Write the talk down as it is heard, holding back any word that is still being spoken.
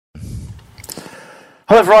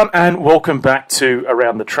Hello everyone and welcome back to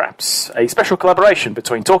Around the Traps, a special collaboration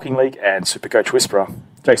between Talking League and Supercoach Whisperer.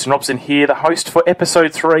 Jason Robson here, the host for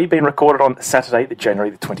episode 3, being recorded on Saturday, January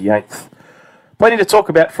the 28th. Plenty to talk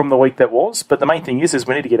about from the week that was, but the main thing is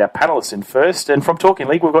we need to get our panellists in first, and from Talking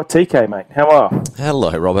League we've got TK, mate. How are?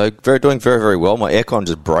 Hello, Robbo. Doing very, very well. My aircon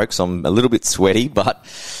just broke, so I'm a little bit sweaty, but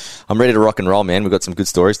I'm ready to rock and roll, man. We've got some good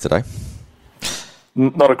stories today.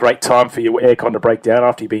 Not a great time for your aircon to break down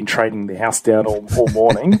after you've been trading the house down all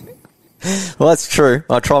morning. Well, that's true.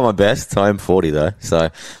 I try my best. I am 40, though. So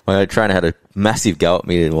my trainer had a massive go at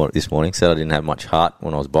me this morning. Said I didn't have much heart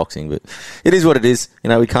when I was boxing. But it is what it is. You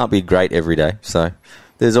know, we can't be great every day. So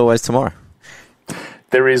there's always tomorrow.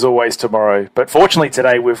 There is always tomorrow. But fortunately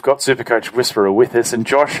today we've got Supercoach Whisperer with us. And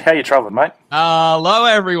Josh, how you travelling, mate? Hello,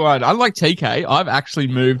 everyone. Unlike TK, I've actually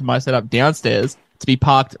moved my setup downstairs to be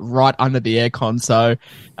parked right under the aircon. So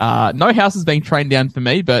no house is being trained down for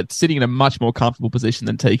me, but sitting in a much more comfortable position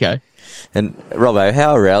than TK. And Robbo,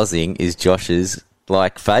 how arousing is Josh's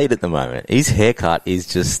fade at the moment? His haircut is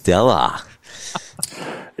just stellar.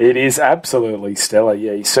 It is absolutely stellar.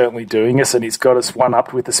 Yeah, he's certainly doing us, and he's got us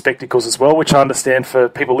one-upped with the spectacles as well, which I understand for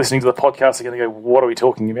people listening to the podcast are going to go, what are we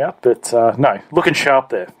talking about? But no, looking sharp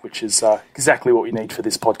there, which is exactly what we need for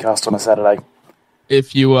this podcast on a Saturday.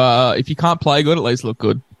 If you can't play good, at least look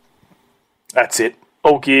good. That's it.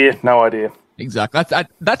 All gear, no idea. Exactly.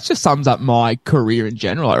 That just sums up my career in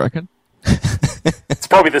general, I reckon. It's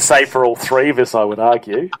probably the same for all three of us, I would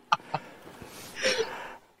argue.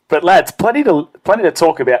 But lads, plenty to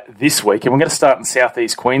talk about this week, and we're going to start in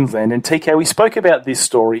southeast Queensland. And TK, we spoke about this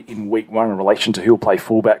story in week 1 in relation to who'll play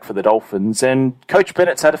fullback for the Dolphins, and Coach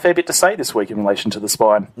Bennett's had a fair bit to say this week in relation to the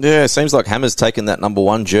spine. Yeah, it seems like Hammer's taken that number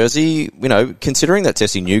 1 jersey. You know, considering that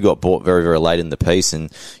Tessie New got bought very, very late in the piece,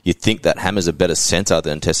 and you'd think that Hammer's a better centre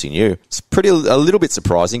than Tessie New. It's a little bit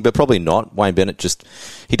surprising, but probably not. Wayne Bennett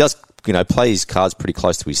he does play his cards pretty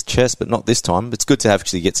close to his chest, but not this time. It's good to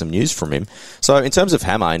actually get some news from him. So in terms of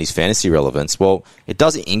Hammer and his fantasy relevance, well, it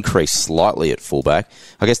does increase slightly at fullback.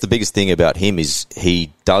 I guess the biggest thing about him is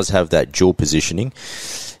he does have that dual positioning.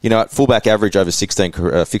 You know, at fullback average over 16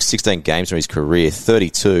 games from his career,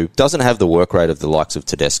 32, doesn't have the work rate of the likes of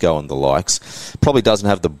Tedesco and the likes. Probably doesn't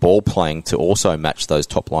have the ball playing to also match those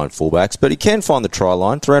top-line fullbacks, but he can find the try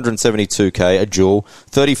line, 372k, a dual,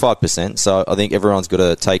 35%. So I think everyone's got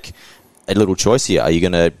to take a little choice here. Are you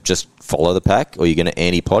going to just follow the pack, or are you going to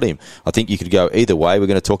anti-pod him? I think you could go either way. We're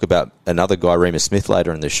going to talk about another guy, Remus Smith,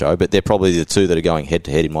 later in the show, but they're probably the two that are going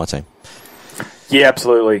head-to-head in my team. Yeah,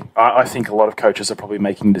 absolutely. I think a lot of coaches are probably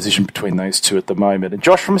making a decision between those two at the moment. And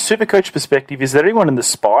Josh, from a Supercoach perspective, is there anyone in the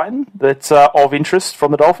spine that's of interest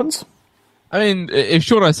from the Dolphins? I mean, if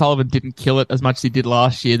Sean O'Sullivan didn't kill it as much as he did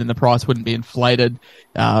last year, then the price wouldn't be inflated.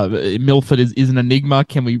 Milford is an enigma.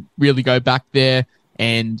 Can we really go back there?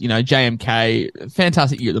 And, you know, JMK,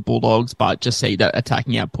 fantastic year at the Bulldogs, but just see that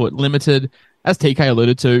attacking output limited. As TK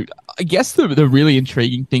alluded to, I guess the really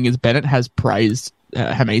intriguing thing is Bennett has praised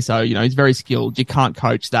Hamiso. You know, he's very skilled. You can't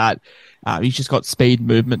coach that. He's just got speed,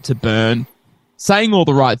 movement to burn. Saying all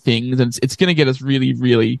the right things, and it's going to get us really,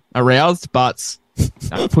 really aroused, but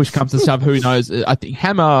push comes to shove, who knows? I think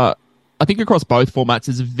Hammer, across both formats,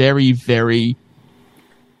 is very, very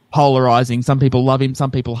polarizing. Some people love him, some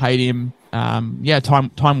people hate him.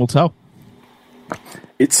 Time will tell.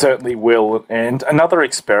 It certainly will. And another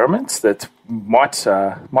experiment that might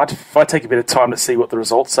if I take a bit of time to see what the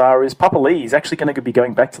results are, is Papa Lee is actually going to be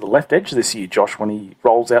going back to the left edge this year, Josh, when he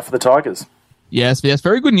rolls out for the Tigers. Yes,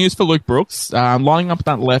 very good news for Luke Brooks. Lining up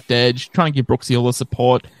that left edge, trying to give Brooksy all the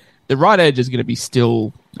support. The right edge is going to be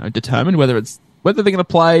still determined whether they're going to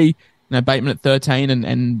play Bateman at 13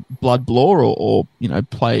 and Blood Blore or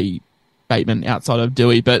play Bateman outside of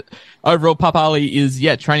Dewey. But overall, Papali is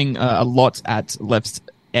training a lot at left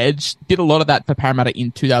edge. Did a lot of that for Parramatta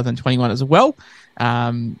in 2021 as well.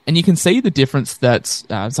 And you can see the difference that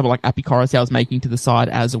someone like Appy Coruscant is making to the side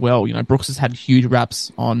as well. You know, Brooks has had huge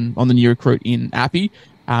raps on the new recruit in Appy.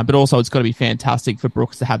 But also it's got to be fantastic for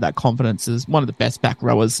Brooks to have that confidence as one of the best back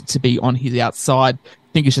rowers to be on his outside.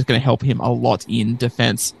 I think it's just going to help him a lot in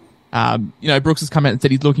defence. Brooks has come out and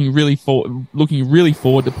said he's looking really forward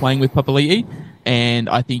to playing with Papali'i, and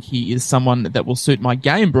I think he is someone that will suit my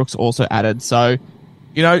game, Brooks also added. So,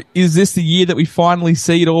 is this the year that we finally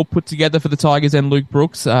see it all put together for the Tigers and Luke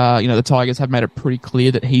Brooks? The Tigers have made it pretty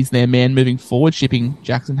clear that he's their man moving forward, shipping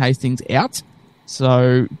Jackson Hastings out.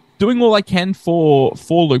 So, doing all I can for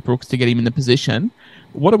Luke Brooks to get him in the position.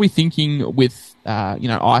 What are we thinking with,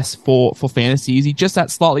 Ice for fantasy? Is he just that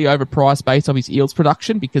slightly overpriced based on his Eels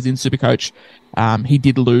production? Because in Supercoach, he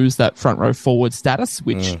did lose that front row forward status,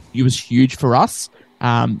 which was huge for us.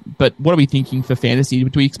 But what are we thinking for fantasy?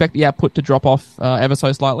 Do we expect the output to drop off ever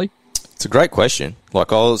so slightly? It's a great question.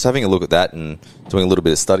 Like, I was having a look at that and doing a little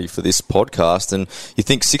bit of study for this podcast, and you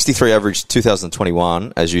think 63 average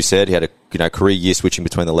 2021, as you said, he had a career year switching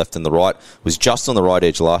between the left and the right, was just on the right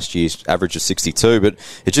edge last year's average of 62, but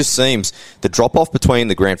it just seems the drop-off between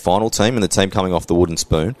the grand final team and the team coming off the wooden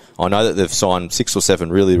spoon, I know that they've signed 6 or 7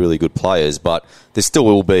 really, really good players, but there still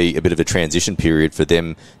will be a bit of a transition period for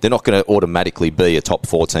them. They're not going to automatically be a top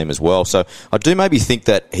 4 team as well, so I do maybe think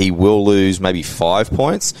that he will lose maybe 5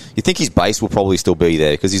 points. You think his base will probably still be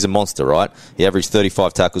there because he's a monster, right? He averaged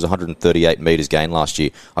 35 tackles, 138 metres gained last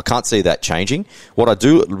year. I can't see that changing. What I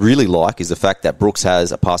do really like is the fact that Brooks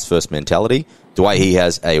has a pass-first mentality, the way he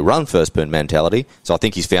has a run-first mentality, so I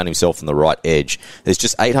think he's found himself on the right edge. There's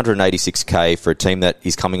just $886K for a team that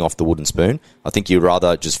is coming off the wooden spoon. I think you'd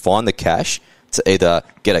rather just find the cash to either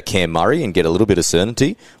get a Cam Murray and get a little bit of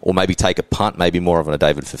certainty, or maybe take a punt, maybe more of a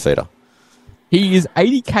David Fifita. He is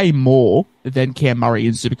 $80K more than Cam Murray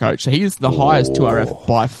in Supercoach. So he is the highest 2RF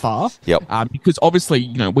by far. Yep. Because obviously,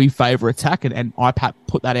 we favour attack, and IPAP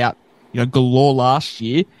put that out, galore last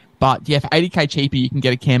year. But yeah, for $80K cheaper, you can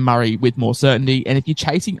get a Cam Murray with more certainty. And if you're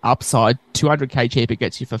chasing upside, $200K cheaper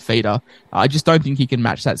gets you Fifita. I just don't think he can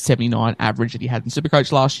match that 79 average that he had in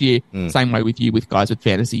Supercoach last year. Same way with you, with guys with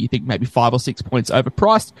fantasy. You think maybe 5 or 6 points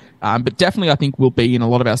overpriced. But definitely, I think will be in a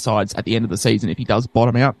lot of our sides at the end of the season if he does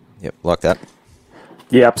bottom out. Yep, like that.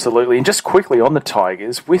 Yeah, absolutely. And just quickly on the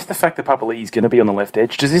Tigers, with the fact that Papali'i is going to be on the left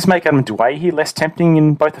edge, does this make Adam Duahi less tempting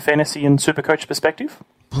in both the fantasy and Supercoach perspective?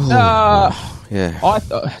 Yeah.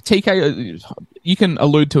 TK, you can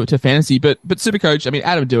allude to it to fantasy, but Supercoach,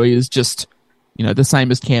 Adam Duahi is just, the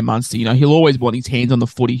same as Cam Munster. He'll always want his hands on the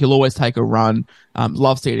footy. He'll always take a run,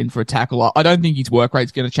 loves to get in for a tackle. I don't think his work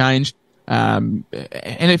rate's going to change. And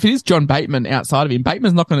if it is John Bateman outside of him,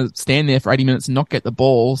 Bateman's not going to stand there for 80 minutes and not get the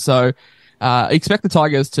ball. So, expect the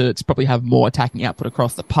Tigers to probably have more attacking output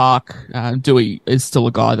across the park. Dewey is still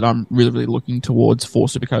a guy that I'm really, really looking towards for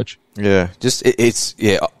Supercoach. Yeah,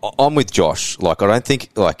 I'm with Josh. I don't think,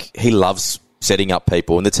 he loves setting up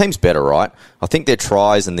people, and the team's better, right? I think their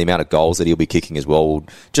tries and the amount of goals that he'll be kicking as well will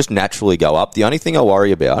just naturally go up. The only thing I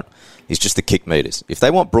worry about is just the kick meters. If they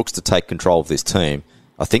want Brooks to take control of this team,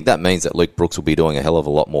 I think that means that Luke Brooks will be doing a hell of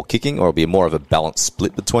a lot more kicking, or it'll be more of a balanced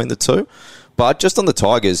split between the two. But just on the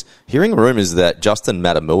Tigers, hearing rumours that Justin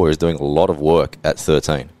Matamua is doing a lot of work at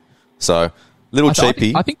 13. So,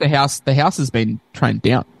 cheapy. I think the house has been trained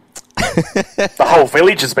down. The whole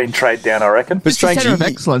village has been trained down, I reckon. But the centre of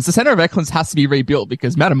excellence. The centre of excellence has to be rebuilt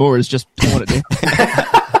because Matamua has just torn it down.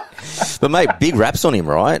 But mate, big raps on him,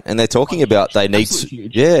 right? And they're talking about they need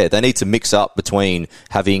to mix up between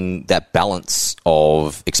having that balance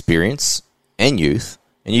of experience and youth.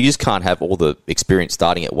 And you just can't have all the experience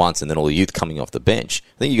starting at once and then all the youth coming off the bench.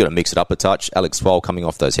 I think you've got to mix it up a touch. Alex Swole coming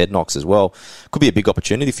off those head knocks as well. Could be a big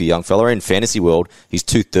opportunity for a young fella. In fantasy world, he's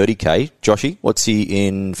 230K. Joshy, what's he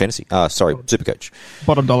in fantasy? Supercoach.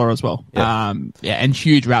 Bottom dollar as well. Yeah. And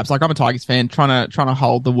huge raps. I'm a Tigers fan trying to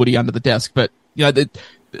hold the Woody under the desk. But,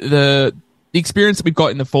 the experience that we've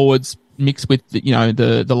got in the forwards mixed with,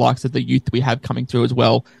 the likes of the youth that we have coming through as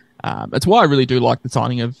well. That's why I really do like the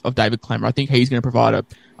signing of David Klemmer. I think he's going to provide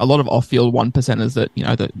a lot of off-field 1%ers that,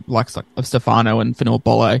 the likes of Stefano and Fanua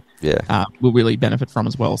Bolle will really benefit from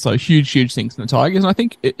as well. So huge things in the Tigers. And I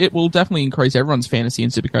think it will definitely increase everyone's fantasy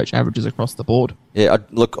and Supercoach averages across the board. Yeah,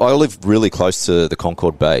 I live really close to the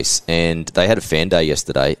Concord base, and they had a fan day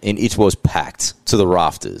yesterday, and it was packed to the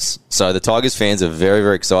rafters. So the Tigers fans are very,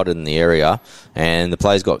 very excited in the area, and the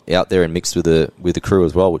players got out there and mixed with the crew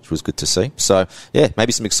as well, which was good to see. So, yeah,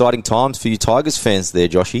 maybe some exciting times for you Tigers fans there,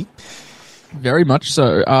 Joshy. Very much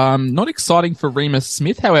so. Not exciting for Remus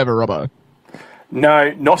Smith, however, Robbo.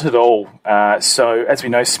 No, not at all. So, as we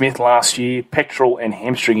know, Smith last year, pectoral and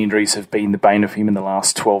hamstring injuries have been the bane of him in the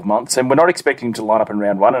last 12 months, and we're not expecting him to line up in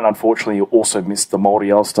round one, and unfortunately he also missed the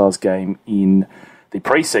Māori All-Stars game in the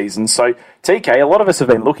preseason. So, TK, a lot of us have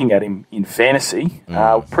been looking at him in fantasy.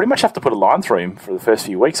 Pretty much have to put a line through him for the first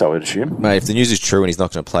few weeks, I would assume. Mate, if the news is true and he's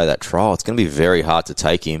not going to play that trial, it's going to be very hard to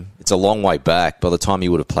take him. It's a long way back. By the time he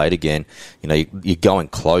would have played again, you're going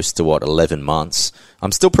close to, 11 months.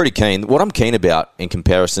 I'm still pretty keen. What I'm keen about in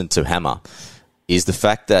comparison to Hammer is the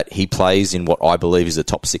fact that he plays in what I believe is a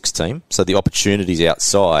top 6 team. So the opportunities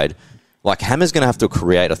outside, Hammer's going to have to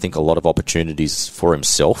create, I think, a lot of opportunities for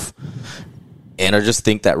himself. And I just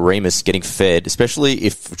think that Remus getting fed, especially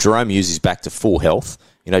if Jerome Hughes is back to full health.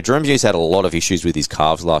 Jerome Hughes had a lot of issues with his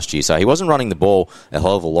calves last year, so he wasn't running the ball a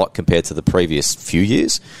hell of a lot compared to the previous few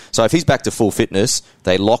years. So if he's back to full fitness,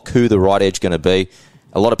 they lock who the right edge going to be.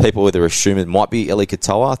 A lot of people either assume it might be Eli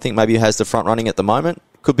Katoa. I think maybe he has the front running at the moment.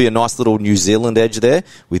 Could be a nice little New Zealand edge there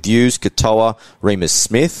with Hughes, Katoa, Remus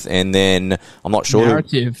Smith, and then I'm not sure.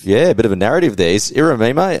 Narrative. A bit of a narrative there. Is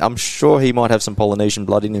Iramima, I'm sure he might have some Polynesian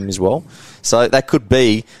blood in him as well. So that could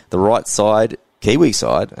be the right side, Kiwi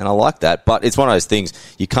side, and I like that. But it's one of those things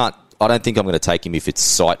you can't. I don't think I'm going to take him if it's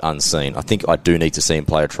sight unseen. I think I do need to see him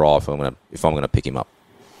play a trial if I'm going to pick him up.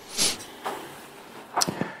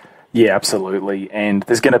 Yeah, absolutely. And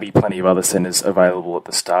there's going to be plenty of other centres available at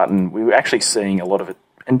the start. And we were actually seeing a lot of it.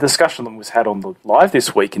 And discussion that was had on the live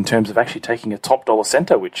this week in terms of actually taking a top dollar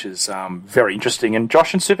centre, which is very interesting. And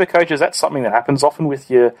Josh and Supercoach, is that something that happens often with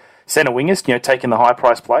your centre wingers, taking the high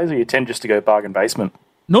price players, or you tend just to go bargain basement?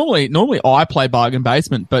 Normally I play bargain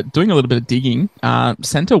basement, but doing a little bit of digging,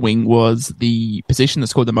 centre wing was the position that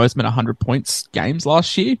scored the most amount of 100 points games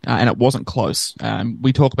last year, and it wasn't close.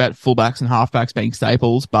 We talk about fullbacks and halfbacks being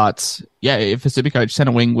staples, but yeah, for Supercoach,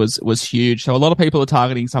 centre wing was huge. So a lot of people are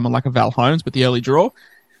targeting someone like a Val Holmes with the early draw.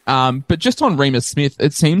 But just on Remus Smith,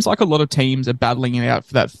 it seems like a lot of teams are battling it out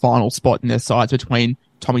for that final spot in their sides between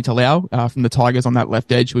Tommy Talau from the Tigers on that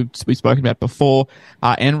left edge we've spoken about before,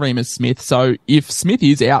 and Remus Smith. So if Smith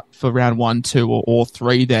is out for round 1, 2, or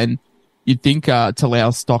 3, then you'd think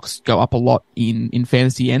Talau's stocks go up a lot in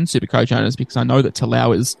fantasy and Supercoach owners, because I know that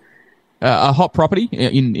Talau is a hot property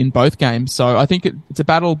in both games. So I think it's a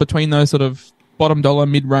battle between those sort of bottom dollar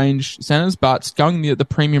mid-range centres, but going the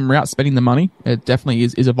premium route, spending the money, it definitely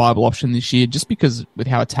is a viable option this year, just because with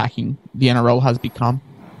how attacking the NRL has become.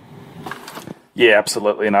 Yeah,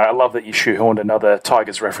 absolutely. And I love that you shoehorned another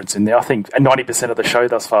Tigers reference in there. I think 90% of the show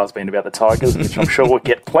thus far has been about the Tigers, which I'm sure we'll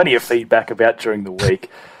get plenty of feedback about during the week.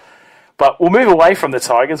 But we'll move away from the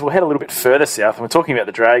Tigers. We'll head a little bit further south, and we're talking about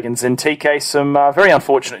the Dragons. And TK, some very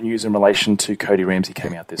unfortunate news in relation to Cody Ramsey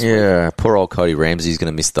came out this week. Yeah, poor old Cody Ramsey's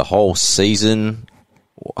going to miss the whole season.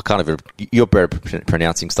 I can't even... You're better at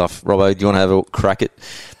pronouncing stuff, Robbo. Do you want to have a crack at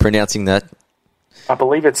pronouncing that? I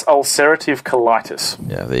believe it's ulcerative colitis.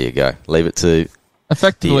 Yeah, there you go. Leave it to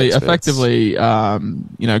effectively,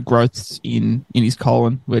 growths in his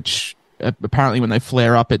colon, which apparently when they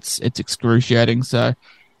flare up, it's excruciating. So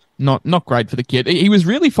not great for the kid. He was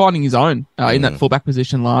really finding his own in that fullback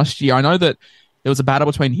position last year. I know that there was a battle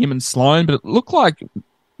between him and Sloan, but it looked like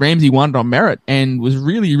Ramsey won it on merit and was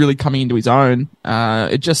really, really coming into his own.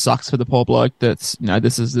 It just sucks for the poor bloke that's,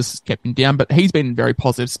 this has kept him down, but he's been in very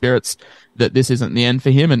positive spirits that this isn't the end for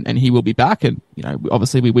him, and he will be back. And,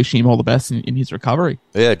 obviously we wish him all the best in his recovery.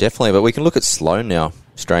 Yeah, definitely. But we can look at Sloan now,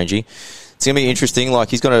 Strangey. It's going to be interesting. Like,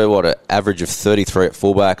 he's got an average of 33 at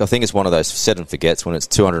fullback. I think it's one of those set and forgets when it's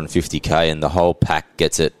 250k and the whole pack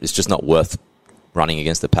gets it. It's just not worth running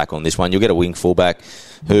against the pack on this one. You'll get a wing fullback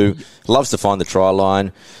who loves to find the try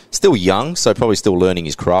line. Still young, so probably still learning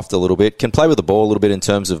his craft a little bit. Can play with the ball a little bit in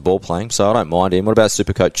terms of ball playing, so I don't mind him. What about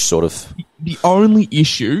Supercoach, sort of? The only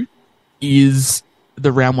issue is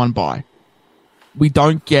the round 1 bye. We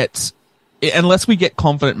don't get... Unless we get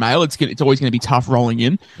confident mail, it's always going to be tough rolling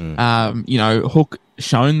in. Hook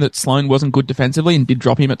shown that Sloan wasn't good defensively and did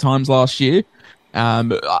drop him at times last year.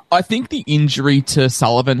 I think the injury to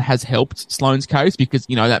Sullivan has helped Sloan's case because,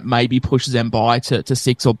 that maybe pushes them by to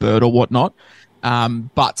 6 or Bird or whatnot.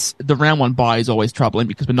 But the round 1 bye is always troubling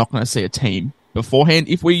because we're not going to see a team beforehand.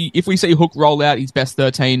 If we see Hook roll out his best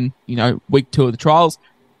 13, week 2 of the trials,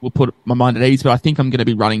 we'll put my mind at ease, but I think I'm going to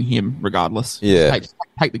be running him regardless. Yeah.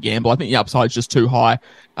 Take the gamble. I think the upside's just too high.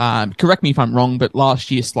 Correct me if I'm wrong, but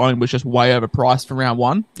last year Sloan was just way overpriced for round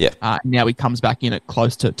 1. Yeah. Now he comes back in at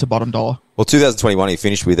close to bottom dollar. Well, 2021 he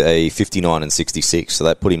finished with a 59 and 66, so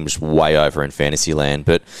that put him just way over in fantasy land.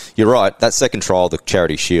 But you're right, that second trial, the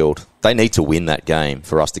Charity Shield, they need to win that game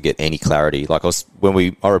for us to get any clarity. Like I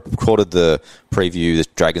recorded the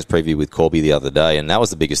Dragons preview with Corby the other day, and that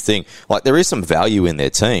was the biggest thing. Like, there is some value in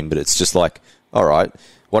their team, but it's just like, all right,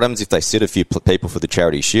 what happens if they sit a few people for the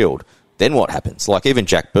Charity Shield? Then what happens? Like, even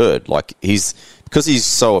Jack Bird, because he's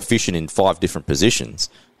so efficient in 5 different positions,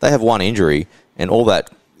 they have one injury and all that.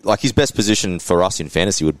 Like, his best position for us in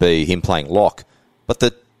fantasy would be him playing lock, but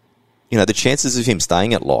the chances of him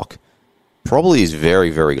staying at lock probably is very,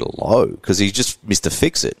 very low because he just missed to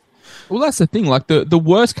fix it. Well, that's the thing. Like, the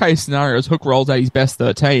worst case scenario is Hook rolls out his best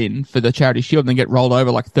 13 for the Charity Shield and then get rolled over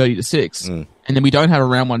like 30-6. And then we don't have a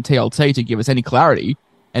round 1 TLT to give us any clarity.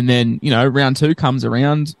 And then, round 2 comes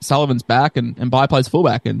around, Sullivan's back and Bye plays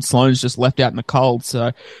fullback and Sloan's just left out in the cold.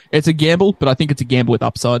 So it's a gamble, but I think it's a gamble with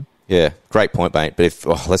upside. Yeah, great point, mate. But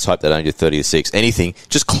let's hope they don't do 30-6. Anything,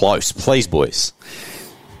 just close, please, boys.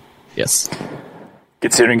 Yes.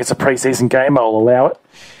 Considering it's a preseason game, I'll allow it.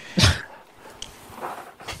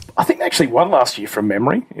 I think they actually won last year from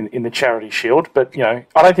memory in the Charity Shield, but I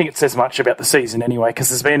don't think it says much about the season anyway, because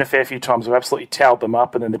there's been a fair few times we've absolutely towed them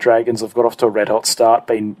up, and then the Dragons have got off to a red hot start,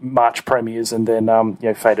 been March premiers, and then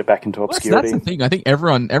faded back into obscurity. That's the thing. I think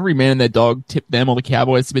every man and their dog tipped them or the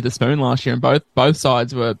Cowboys to be the spoon last year, and both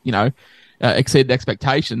sides were exceeded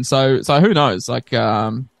expectations. So who knows?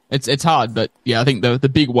 It's hard, but I think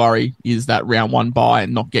the big worry is that round one bye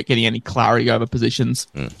and not getting any clarity over positions.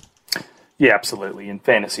 Yeah, absolutely. In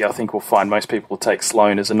fantasy, I think we'll find most people will take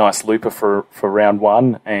Sloan as a nice looper for round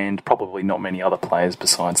one, and probably not many other players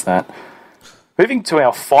besides that. Moving to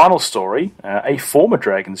our final story, a former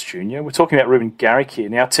Dragons junior. We're talking about Ruben Garrick here.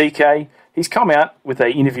 Now, TK, he's come out with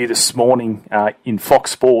an interview this morning in Fox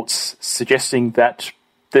Sports suggesting that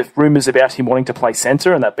the rumours about him wanting to play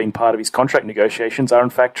centre and that being part of his contract negotiations are in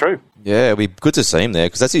fact true. Yeah, it'd be good to see him there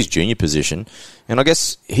because that's his junior position. And I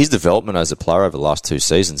guess his development as a player over the last 2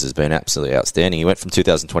 seasons has been absolutely outstanding. He went from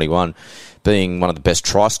 2021 being one of the best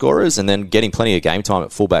try scorers and then getting plenty of game time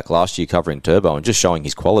at fullback last year covering Turbo and just showing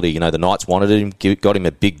his quality. The Knights wanted him, got him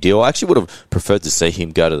a big deal. I actually would have preferred to see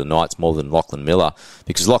him go to the Knights more than Lachlan Miller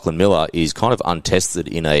because Lachlan Miller is kind of untested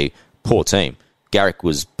in a poor team. Garrick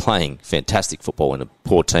was playing fantastic football in a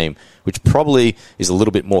poor team, which probably is a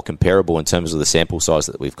little bit more comparable in terms of the sample size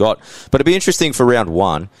that we've got. But it'd be interesting for round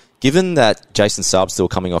one, given that Jason Saab's still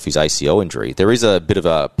coming off his ACL injury, there is a bit of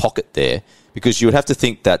a pocket there because you would have to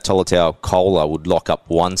think that Tolutau Koula would lock up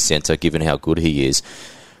one centre given how good he is.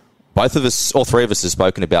 Both of us, all three of us have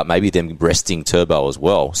spoken about maybe them resting Turbo as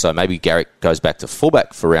well. So maybe Garrick goes back to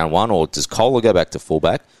fullback for round one, or does Koula go back to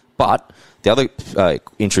fullback? But the other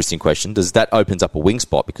interesting question, does that opens up a wing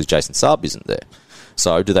spot because Jason Saab isn't there?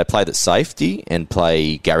 So do they play the safety and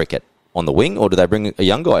play Garrick on the wing, or do they bring a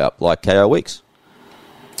young guy up like KO Weeks?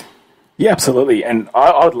 Yeah, absolutely. And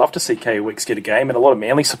I would love to see KO Weeks get a game, and a lot of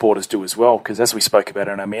Manly supporters do as well, because as we spoke about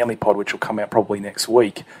in our Manly pod, which will come out probably next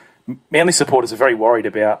week, Manly supporters are very worried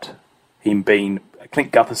about him being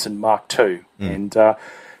Clint Gutherson Mark II. And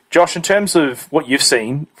Josh, in terms of what you've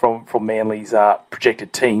seen from Manly's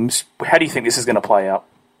projected teams, how do you think this is going to play out?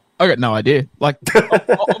 I got no idea.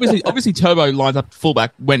 Obviously, Turbo lines up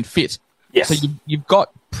fullback when fit. Yes. So you've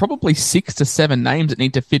got probably 6 to 7 names that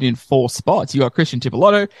need to fit in 4 spots. You've got Christian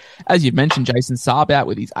Tipolotto, as you've mentioned, Jason Saab out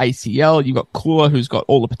with his ACL. You've got Kula, who's got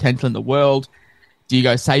all the potential in the world. Do you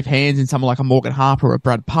go safe hands in someone like a Morgan Harper or a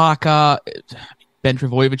Brad Parker? Ben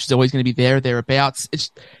Travojevic is always going to be there or thereabouts.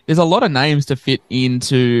 There's a lot of names to fit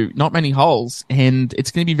into not many holes, and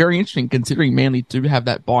it's going to be very interesting considering Manly do have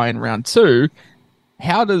that bye in round 2.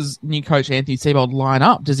 How does new coach Anthony Seibold line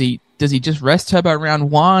up? Does he just rest Turbo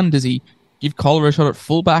round 1? Does he give Koller a shot at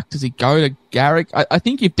fullback? Does he go to Garrick? I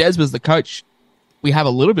think if Des was the coach, we have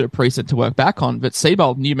a little bit of precedent to work back on, but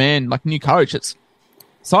Seibold, new man, new coach, it's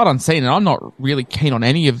sight unseen, and I'm not really keen on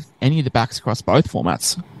any of the backs across both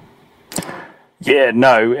formats. Yeah,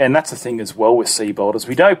 no, and that's the thing as well with Seibold. As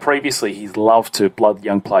we know previously, he's loved to blood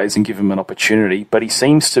young players and give them an opportunity, but he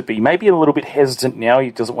seems to be maybe a little bit hesitant now. He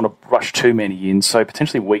doesn't want to rush too many in, so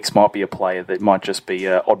potentially Weeks might be a player that might just be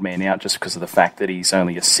an odd man out just because of the fact that he's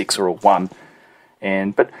only a 6 or a 1.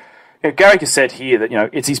 But Garrick has said here that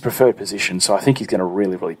it's his preferred position, so I think he's going to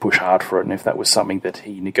really, really push hard for it, and if that was something that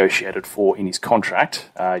he negotiated for in his contract,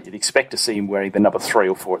 you'd expect to see him wearing the number 3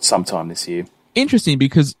 or 4 at some time this year. Interesting,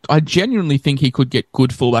 because I genuinely think he could get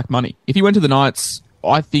good fullback money. If he went to the Knights,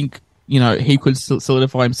 I think, he could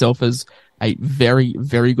solidify himself as a very,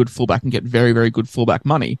 very good fullback and get very, very good fullback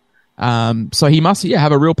money. So he must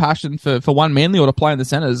have a real passion for one Manly or to play in the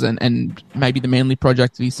centres, and maybe the Manly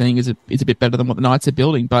project that he's seeing is a bit better than what the Knights are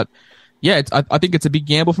building. But I think it's a big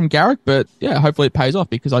gamble from Garrick, but hopefully it pays off,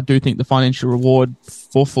 because I do think the financial reward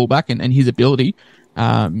for fullback and his ability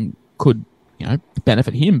could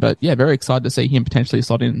benefit him. But very excited to see him potentially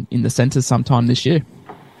slot in the centres sometime this year.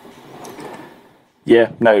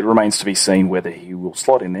 Yeah, no, it remains to be seen whether he will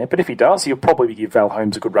slot in there. But if he does, he'll probably give Val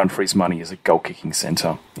Holmes a good run for his money as a goal-kicking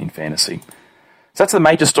centre in fantasy. So that's the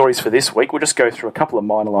major stories for this week. We'll just go through a couple of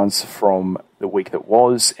minor lines from the week that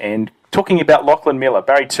was. And talking about Lachlan Miller,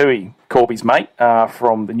 Barry Toohey, Corby's mate,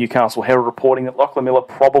 from the Newcastle Herald, reporting that Lachlan Miller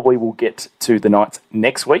probably will get to the Knights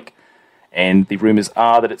next week. And the rumours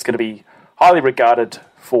are that it's going to be highly regarded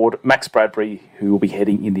forward Max Bradbury, who will be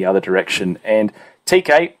heading in the other direction. And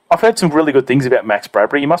TK, I've heard some really good things about Max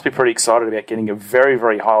Bradbury. You must be pretty excited about getting a very,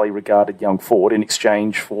 very highly regarded young forward in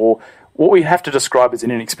exchange for what we have to describe as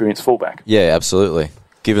an inexperienced fullback. Yeah, absolutely.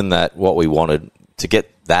 Given that what we wanted to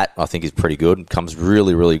get that, I think is pretty good. Comes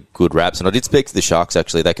really, really good raps. And I did speak to the Sharks,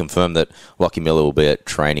 actually. They confirmed that Lachie Miller will be at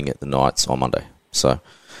training at the Knights on Monday. So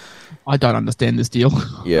I don't understand this deal.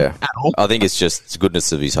 Yeah. At all. I think it's just the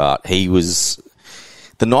goodness of his heart. He was...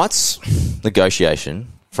 the Knights' negotiation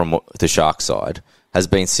from the Sharks side has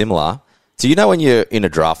been similar to, when you're in a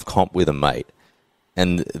draft comp with a mate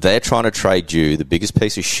and they're trying to trade you the biggest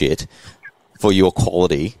piece of shit for your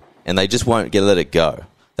quality and they just won't let it go.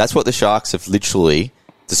 That's what the Sharks have literally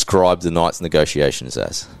described the Knights' negotiations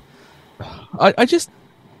as. I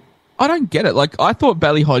don't get it. Like, I thought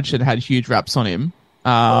Bailey Hodgson had huge raps on him.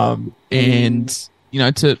 And,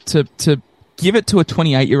 to give it to a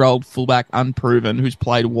 28-year-old fullback unproven who's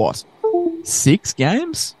played, 6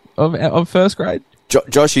 games of first grade?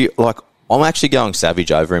 Joshy, I'm actually going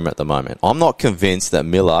savage over him at the moment. I'm not convinced that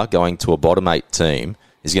Miller going to a bottom 8 team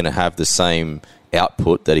is going to have the same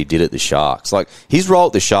output that he did at the Sharks. His role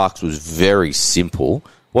at the Sharks was very simple.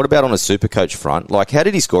 What about on a Supercoach front? How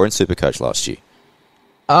did he score in Supercoach last year?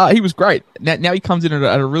 He was great. Now he comes in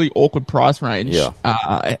at a really awkward price range. Yeah.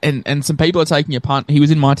 And some people are taking a punt. He was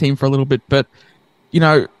in my team for a little bit, but, in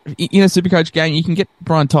a Supercoach game, you can get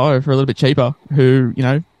Brian To'o for a little bit cheaper, who,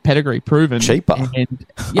 pedigree proven. Cheaper? And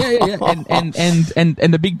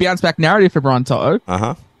the big bounce back narrative for Brian To'o.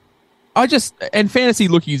 Uh-huh. And fantasy,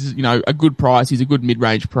 look, he's, a good price. He's a good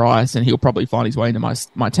mid-range price, and he'll probably find his way into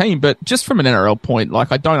my team. But just from an NRL point,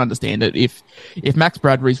 I don't understand it. If Max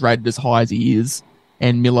Bradbury's rated as high as he is,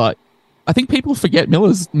 and Miller, I think people forget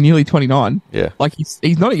Miller's nearly 29. Yeah.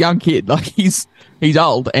 He's not a young kid. He's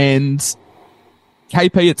old. And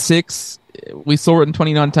KP at 6, we saw it in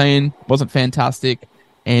 2019, wasn't fantastic.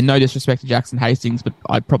 And no disrespect to Jackson Hastings, but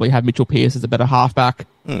I'd probably have Mitchell Pearce as a better halfback.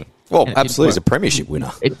 Well, absolutely. He's a premiership winner.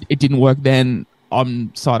 It didn't work then.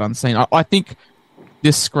 I'm sight unseen. I think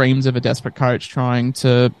this screams of a desperate coach trying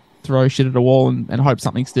to throw shit at a wall and hope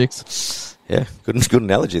something sticks. Yeah, good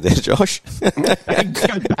analogy there, Josh.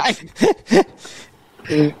 Go back.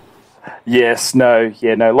 Yes, no,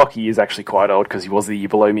 Lockie is actually quite old because he was the year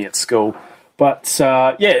below me at school. But,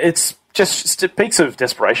 it's just speaks of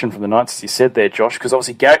desperation from the Knights, as you said there, Josh, because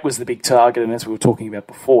obviously Garrick was the big target, and as we were talking about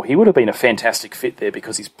before, he would have been a fantastic fit there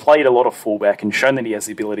because he's played a lot of fullback and shown that he has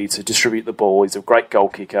the ability to distribute the ball. He's a great goal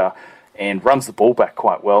kicker and runs the ball back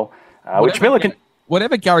quite well, which Miller can...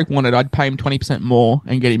 Whatever Garrick wanted, I'd pay him 20% more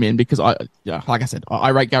and get him in because, like I said,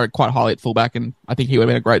 I rate Garrick quite highly at fullback, and I think he would have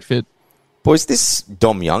been a great fit. Boys, this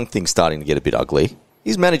Dom Young thing's starting to get a bit ugly.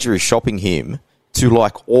 His manager is shopping him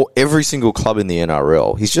to every single club in the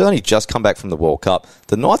NRL. He's only just come back from the World Cup.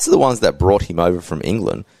 The Knights are the ones that brought him over from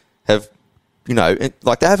England. They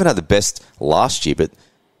haven't had the best last year, but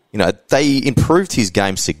they improved his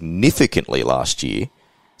game significantly last year.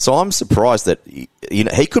 So I'm surprised that he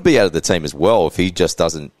could be out of the team as well if he just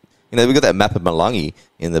doesn't. We've got that Mappa Malangi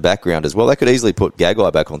in the background as well. They could easily put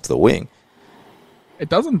Gagai back onto the wing. It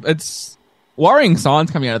doesn't. It's worrying signs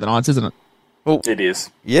coming out of the Knights, isn't it? Well, it is.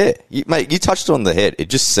 Yeah, mate, you touched on the head. It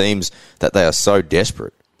just seems that they are so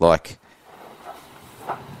desperate.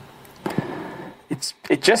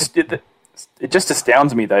 It just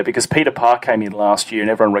astounds me, though, because Peter Parr came in last year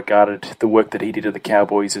and everyone regarded the work that he did at the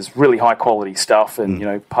Cowboys as really high-quality stuff,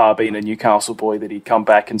 and, Parr being a Newcastle boy, that he'd come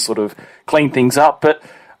back and sort of clean things up. But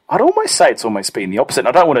I'd almost say it's almost been the opposite. And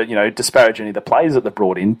I don't want to, disparage any of the players that they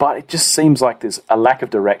brought in, but it just seems like there's a lack of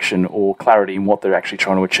direction or clarity in what they're actually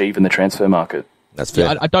trying to achieve in the transfer market. That's fair.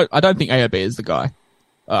 Yeah, I don't think AOB is the guy.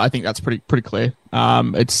 I think that's pretty clear.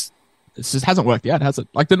 It just hasn't worked out, has it?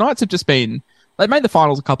 The Knights have just been... They made the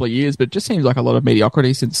finals a couple of years, but it just seems like a lot of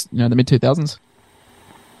mediocrity since the mid-2000s.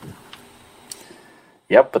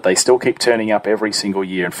 Yep, but they still keep turning up every single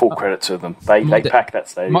year, and full credit to them. They pack that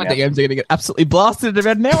stadium. My DMs are going to get absolutely blasted in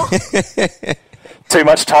about an hour. Too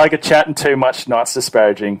much Tiger chat and too much Knights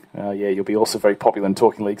disparaging. You'll be also very popular in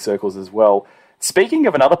Talking League circles as well. Speaking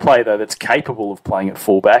of another player, though, that's capable of playing at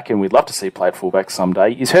fullback, and we'd love to see play at fullback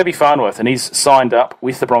someday, is Herbie Farnworth, and he's signed up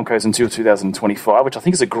with the Broncos until 2025, which I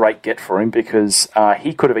think is a great get for him because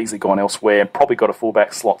he could have easily gone elsewhere and probably got a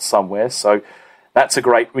fullback slot somewhere. So that's a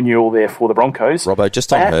great renewal there for the Broncos. Robbo,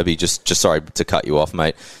 just on Herbie, just sorry to cut you off,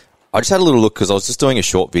 mate. I just had a little look because I was just doing a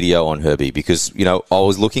short video on Herbie because, I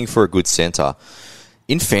was looking for a good centre.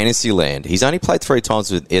 In Fantasyland, he's only played 3 times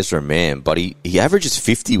with Ezra Mam, but he averages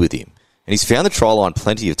 50 with him. And he's found the try line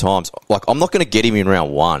plenty of times. I'm not going to get him in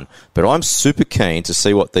round 1, but I'm super keen to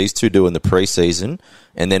see what these two do in the preseason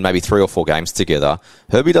and then maybe 3 or 4 games together.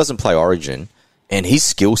 Herbie doesn't play Origin, and his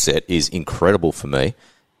skill set is incredible for me.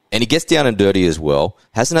 And he gets down and dirty as well.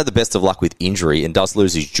 Hasn't had the best of luck with injury and does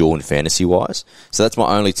lose his jaw in fantasy-wise. So that's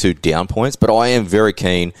my only 2 down points. But I am very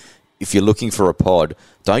keen, if you're looking for a pod,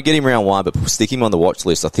 don't get him round 1, but stick him on the watch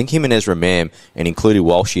list. I think him and Ezra Mam, and including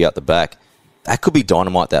Walshy out the back, that could be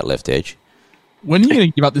dynamite, that left edge. When are you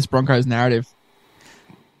going to give up this Broncos narrative?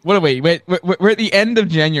 What are we? We're at the end of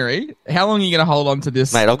January. How long are you going to hold on to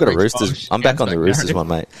this? Mate, I've got a Roosters. I'm back on the Roosters one,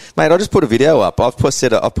 mate. Mate, I just put a video up. I've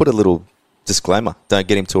put a little disclaimer. Don't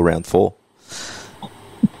get him till round 4.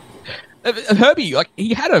 Herbie,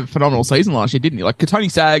 he had a phenomenal season last year, didn't he? Tony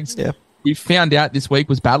Sags, yeah. We found out this week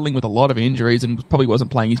was battling with a lot of injuries and probably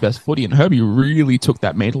wasn't playing his best footy. And Herbie really took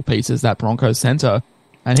that mantelpiece as that Broncos centre.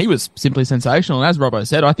 And he was simply sensational. And as Robbo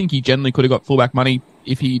said, I think he generally could have got fullback money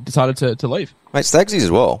if he decided to leave. Mate, Stagsy's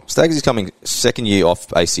as well. Stagsy's coming second year off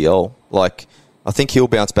ACL. I think he'll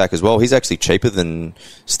bounce back as well. He's actually cheaper than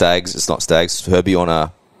Stags. It's not Stags. Herbie on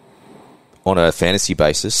a fantasy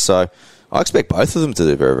basis. So I expect both of them to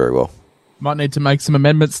do very, very well. Might need to make some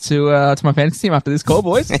amendments to my fantasy team after this call,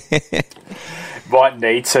 boys. Might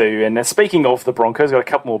need to. And speaking of the Broncos, got a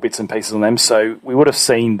couple more bits and pieces on them. So we would have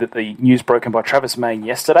seen that the news broken by Travis Main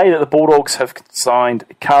yesterday that the Bulldogs have signed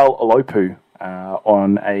Carl Alopu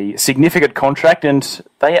on a significant contract, and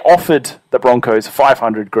they offered the Broncos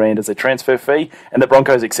 $500,000 as a transfer fee, and the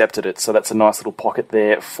Broncos accepted it. So that's a nice little pocket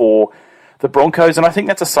there for the Broncos, and I think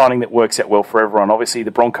that's a signing that works out well for everyone. Obviously,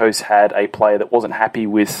 the Broncos had a player that wasn't happy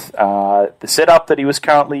with the setup that he was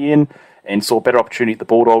currently in and saw a better opportunity at the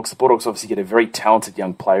Bulldogs. The Bulldogs obviously get a very talented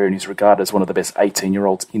young player and is regarded as one of the best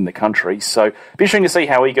 18-year-olds in the country. So it'll be interesting to see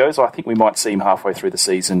how he goes. I think we might see him halfway through the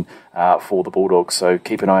season for the Bulldogs, so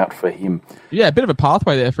keep an eye out for him. Yeah, a bit of a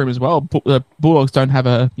pathway there for him as well. The Bulldogs don't have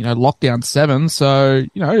a lockdown 7, so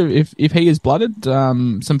if he is blooded,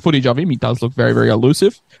 some footage of him, he does look very, very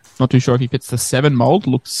elusive. Not too sure if he fits the 7 mould.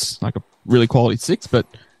 Looks like a really quality 6, but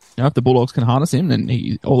if the Bulldogs can harness him, then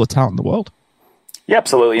he's all the talent in the world. Yeah,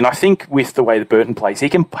 absolutely. And I think with the way the Burton plays, he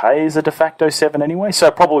can play as a de facto 7 anyway, so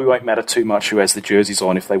it probably won't matter too much who has the jerseys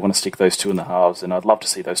on if they want to stick those two in the halves. And I'd love to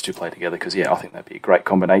see those two play together because, I think that'd be a great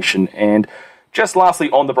combination. And just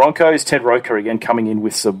lastly, on the Broncos, Ted Roker again coming in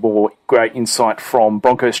with some more great insight from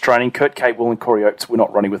Broncos training. Kurt Capewell and Corey Oates were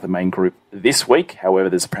not running with the main group this week. However,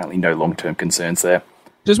 there's apparently no long-term concerns there.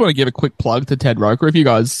 Just want to give a quick plug to Ted Roker. If you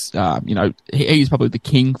guys, he's probably the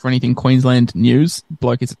king for anything Queensland news.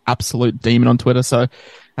 Bloke is an absolute demon on Twitter. So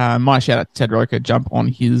my shout out to Ted Roker. Jump on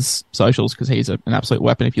his socials because he's an absolute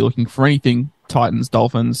weapon if you're looking for anything Titans,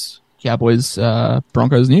 Dolphins, Cowboys,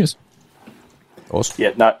 Broncos news. Awesome.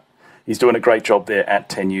 Yeah, no, he's doing a great job there at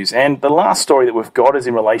 10 News. And the last story that we've got is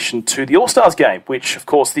in relation to the All-Stars game, which, of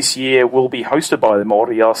course, this year will be hosted by the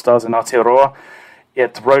Māori All-Stars in Aotearoa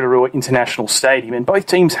at Rotorua International Stadium, and both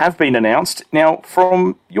teams have been announced. Now,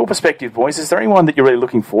 from your perspective, boys, is there anyone that you're really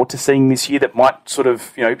looking forward to seeing this year that might sort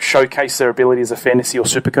of, showcase their ability as a fantasy or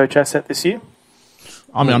Supercoach asset this year?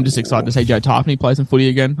 I mean, I'm just excited to see Joe Tarpany play some footy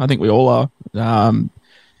again. I think we all are.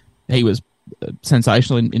 He was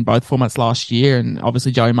sensational in both formats last year, and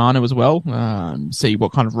obviously Joey Manu as well. See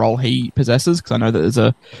what kind of role he possesses, because I know that there's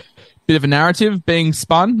a bit of a narrative being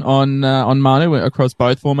spun on Manu across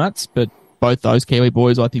both formats, but both those Kiwi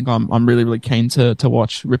boys, I think I'm really, really keen to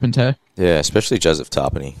watch rip and tear. Yeah, especially Joseph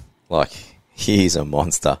Tarpany. He's a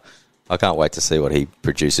monster. I can't wait to see what he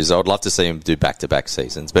produces. I would love to see him do back-to-back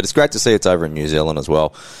seasons. But it's great to see it's over in New Zealand as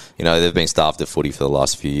well. They've been starved of footy for the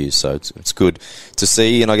last few years, so it's good to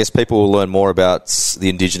see. And I guess people will learn more about the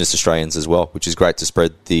Indigenous Australians as well, which is great to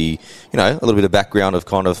spread a little bit of background of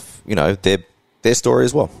kind of, their story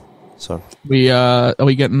as well. So are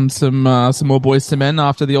we getting some more boys to men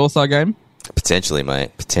after the All-Star game? Potentially,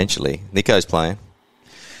 mate. Potentially. Nico's playing.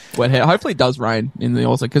 Wet hair. Hopefully it does rain in the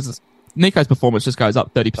All-Star because Nico's performance just goes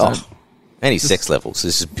up 30%. Oh, and his sex levels.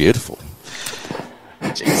 This is beautiful.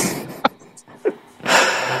 Jeez.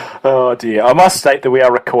 Oh, dear. I must state that we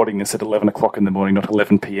are recording this at 11 o'clock in the morning, not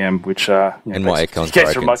 11 p.m., which... and my aircon's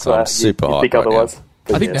broken, so I'm super hot think right otherwise.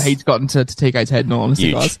 now. I think the heat's gotten to TK's head, in all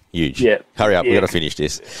honesty, guys. Huge. Yeah. Hurry up, Yeah. we've got to finish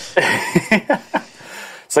this.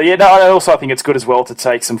 So, I think it's good as well to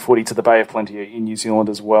take some footy to the Bay of Plenty in New Zealand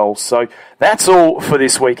as well. So that's all for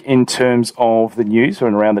this week in terms of the news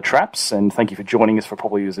and around the traps. And thank you for joining us for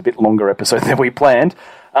probably was a bit longer episode than we planned.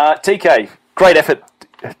 TK, great effort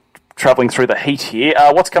travelling through the heat here.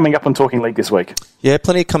 What's coming up on Talking League this week? Yeah,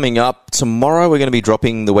 plenty coming up. Tomorrow we're going to be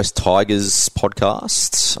dropping the West Tigers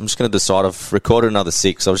podcast. I'm just going to decide. I've recorded another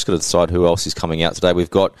 6. I'm just going to decide who else is coming out today. We've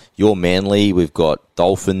got Your Manly, we've got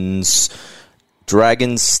Dolphins,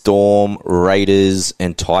 Dragons, Storm, Raiders,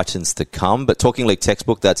 and Titans to come. But Talking League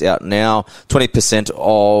textbook, that's out now. 20%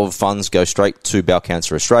 of funds go straight to Bowel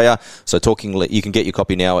Cancer Australia. So you can get your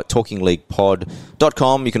copy now at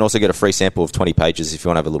talkingleaguepod.com. You can also get a free sample of 20 pages if you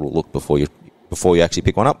want to have a little look before you actually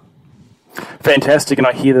pick one up. Fantastic, and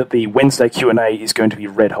I hear that the Wednesday Q&A is going to be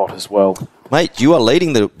red hot as well. Mate, you are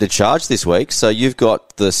leading the charge this week, so you've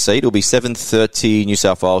got the seat. It'll be 7:30 New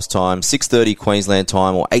South Wales time, 6:30 Queensland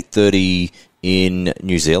time, or 8:30 in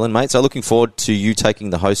New Zealand, mate. So looking forward to you taking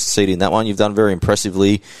the host seat in that one. You've done very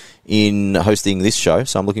impressively in hosting this show,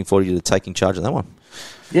 so I'm looking forward to you taking charge of that one.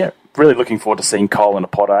 Yeah, really looking forward to seeing Cole in a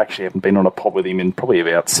pod. I actually haven't been on a pod with him in probably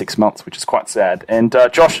about 6 months, which is quite sad. And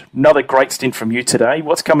Josh, another great stint from you today.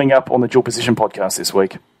 What's coming up on the Dual Position podcast this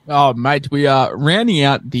week? Oh, mate, we are rounding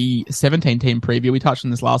out the 17-team preview. We touched on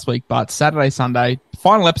this last week, but Saturday, Sunday,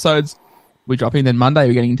 final episodes, we're dropping. Then Monday,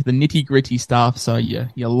 we're getting into the nitty-gritty stuff. So your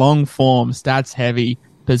long-form, stats-heavy,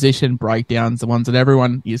 position breakdowns, the ones that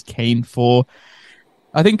everyone is keen for.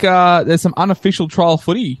 I think there's some unofficial trial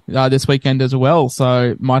footy this weekend as well,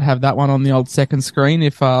 so might have that one on the old second screen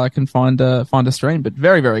if I can find a stream. But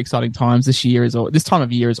very, very exciting times. This time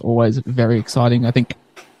of year is always very exciting. I think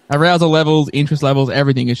arousal levels, interest levels,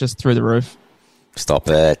 everything is just through the roof. Stop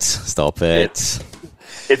it.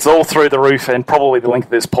 It's all through the roof, and probably the length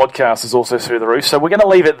of this podcast is also through the roof. So we're going to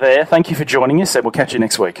leave it there. Thank you for joining us, and we'll catch you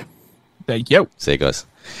next week. Thank you. See you guys.